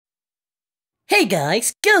Hey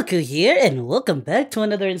guys, Goku here, and welcome back to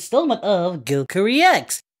another installment of Goku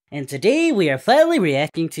Reacts. And today we are finally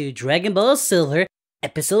reacting to Dragon Ball Silver,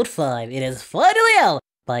 Episode 5. It is finally out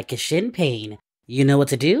by Kishinpain. You know what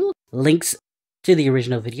to do? Links to the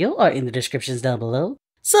original video are in the descriptions down below,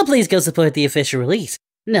 so please go support the official release.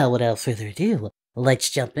 Now without further ado, let's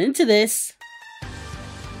jump into this.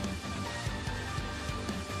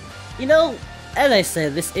 You know, as I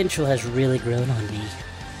said, this intro has really grown on me.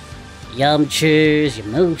 Yamchas,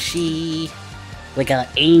 Yamoshi, we got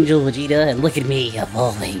Angel Vegeta, and look at me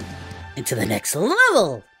evolving into the next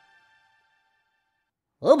level!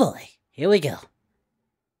 Oh boy, here we go.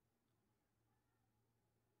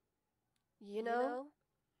 You know,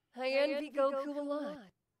 I envy Goku a lot.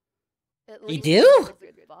 At You least do? he's a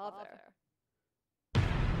good father.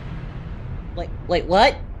 Wait,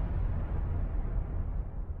 what?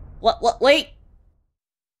 Wait!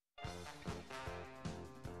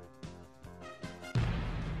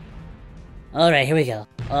 Alright, here we go.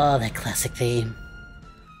 Oh, that classic theme.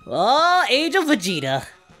 Oh, Angel Vegeta!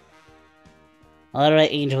 Alright,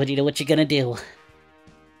 Angel Vegeta, what you gonna do?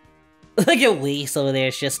 Look at Whis over there,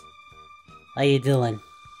 it's just... How you doing?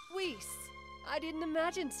 Whis, I didn't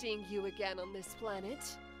imagine seeing you again on this planet.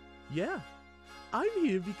 Yeah, I'm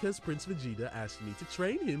here because Prince Vegeta asked me to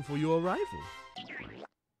train him for your arrival.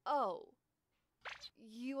 Oh,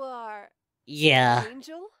 you are Yeah.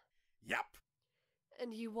 Angel? Yep.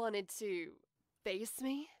 And you wanted to face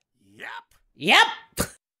me? Yep.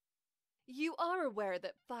 You are aware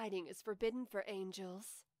that fighting is forbidden for angels,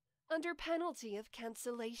 under penalty of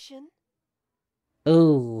cancellation?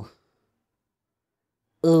 Ooh.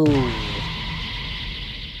 Ooh.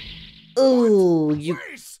 Ooh, you...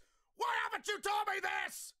 Whis, why haven't you told me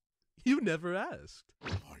this? You never asked.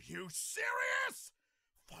 Are you serious?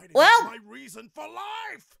 Fighting Well- is my reason for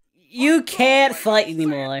life. You I'm can't throwing fight my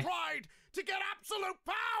anymore. sand pride to get absolute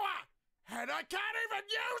power, and I can't even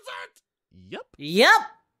use it. Yep. Yep!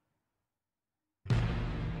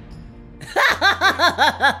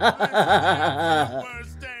 The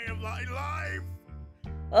worst day of my life.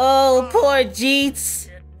 Oh, poor Jeets!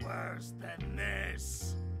 Get worse than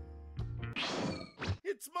this.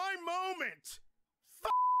 It's my moment.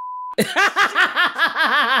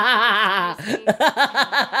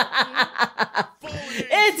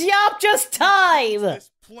 It's Yamcha's time!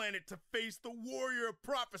 This planet to face the warrior of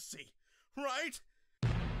prophecy, right?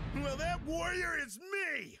 Well, that warrior is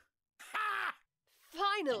me. Ha!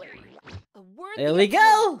 Finally! A worthy There we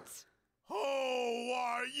go! opponent. Who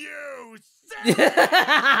are you?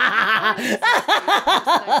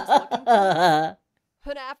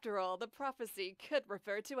 But after all, the prophecy could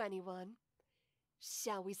refer to anyone.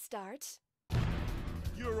 Shall we start?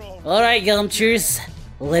 You're all Alright, Yamchers,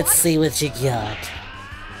 let's see what you got.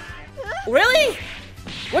 Really?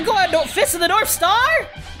 We're going to Fist of the North Star?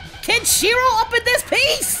 Kid Shiro up in this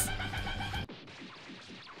piece?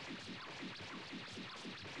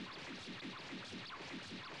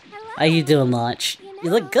 Hello. How you doing, Launch? You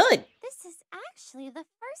look good. This is actually the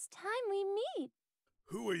first time we meet.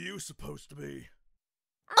 Who are you supposed to be?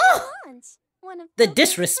 I'm Oh! Launch, one of The Goku's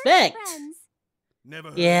disrespect. first friends. Never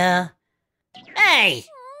heard Yeah. Hey!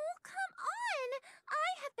 Oh, come on! I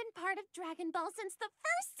have been part of Dragon Ball since the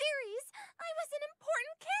first series. I was an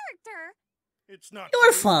important character. It's not You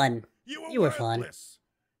were true. fun. You were fun. worthless.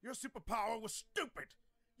 Your superpower was stupid.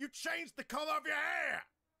 You changed the color of your hair.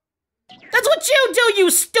 That's what you do, you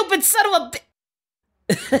stupid son of a bi-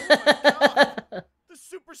 The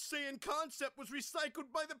Super Saiyan concept was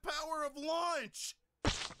recycled by the power of launch.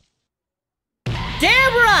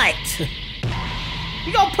 Damn right!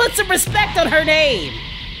 You gonna put some respect on her name!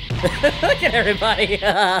 Look at everybody!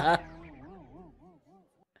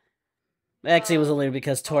 Actually, it was only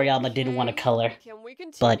because Toriyama didn't want to color. Can we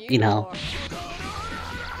continue? But, you know. or-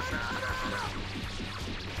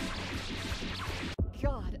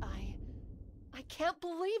 God, I can't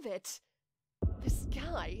believe it. This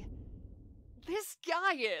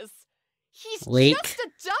guy is. He's Weak. just a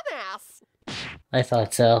dumbass. I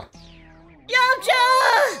thought so.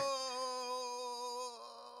 Yamcha!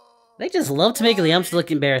 They just love to make Yamcha look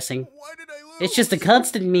embarrassing. Why did I lose? It's just a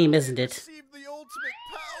constant meme, isn't it? Received the ultimate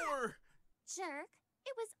power. Jerk,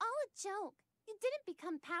 it was all a joke. You didn't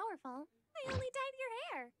become powerful. I only dyed your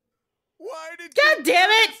hair. Why did God you damn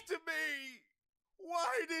do it! this to me?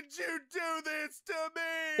 Why did you do this to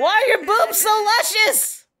me? Why are your boobs so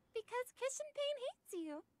luscious? Because Kishinpain hates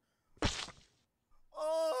you.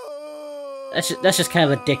 Oh. That's just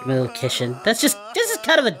kind of a dick move, Kishin. This is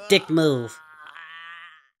kind of a dick move.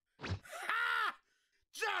 Ha!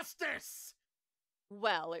 Justice.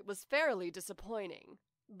 Well, it was fairly disappointing.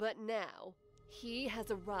 But now, He has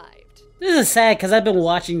arrived. This is sad because I've been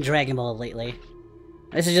watching Dragon Ball lately.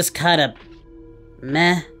 This is just kind of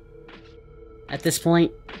meh at this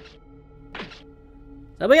point.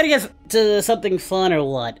 So we gotta get to something fun or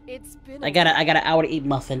what? It's been I got an hour to eat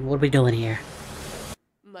muffin. What are we doing here?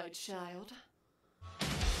 my child.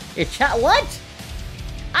 Your child? What?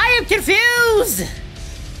 I am confused.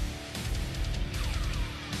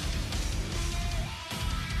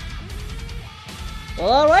 Well,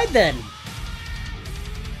 all right then.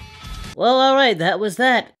 Well, all right. That was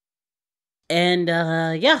that. And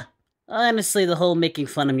yeah. Honestly, the whole making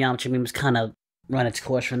fun of Yamcha memes kind of run its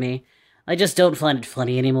course for me. I just don't find it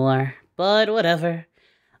funny anymore. But whatever.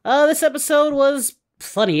 This episode was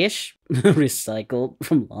funny-ish. Recycled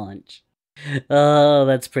from launch. Oh,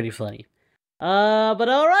 that's pretty funny. But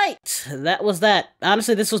alright. That was that.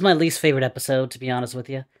 Honestly, this was my least favorite episode, to be honest with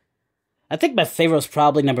you. I think my favorite was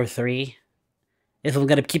probably number 3. If I'm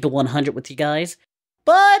gonna keep it 100 with you guys.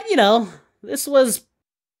 But, you know, this was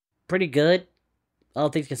pretty good. All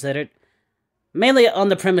things considered. Mainly on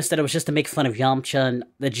the premise that it was just to make fun of Yamcha, and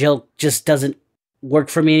the joke just doesn't work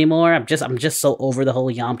for me anymore. I'm just so over the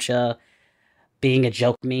whole Yamcha being a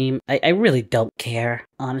joke meme. I really don't care,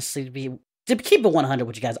 honestly, to keep it 100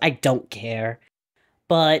 with you guys. I don't care.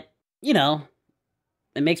 But, you know,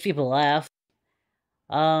 it makes people laugh.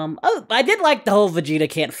 I did like the whole Vegeta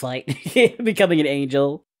can't fight, becoming an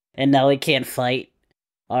angel, and now he can't fight.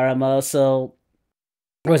 Or so,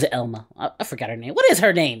 or was it Elma? I forgot her name. What is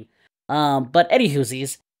her name? But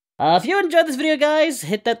anywhoosies, if you enjoyed this video, guys,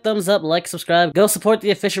 hit that thumbs up, like, subscribe, go support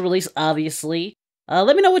the official release, obviously.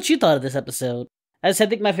 Let me know what you thought of this episode. I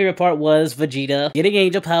think my favorite part was Vegeta getting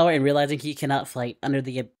angel power and realizing he cannot fight under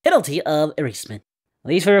the penalty of erasement.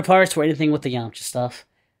 Least favorite parts were anything with the Yamcha stuff.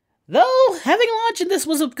 Though, having Launch in this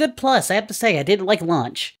was a good plus, I have to say, I did like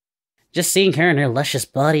Launch. Just seeing her and her luscious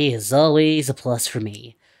body is always a plus for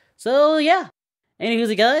me. So, yeah.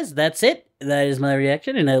 Anywho, guys, that's it. That is my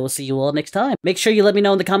reaction, and I will see you all next time. Make sure you let me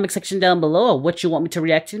know in the comment section down below what you want me to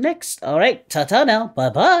react to next. Alright, ta-ta now.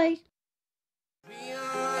 Bye-bye.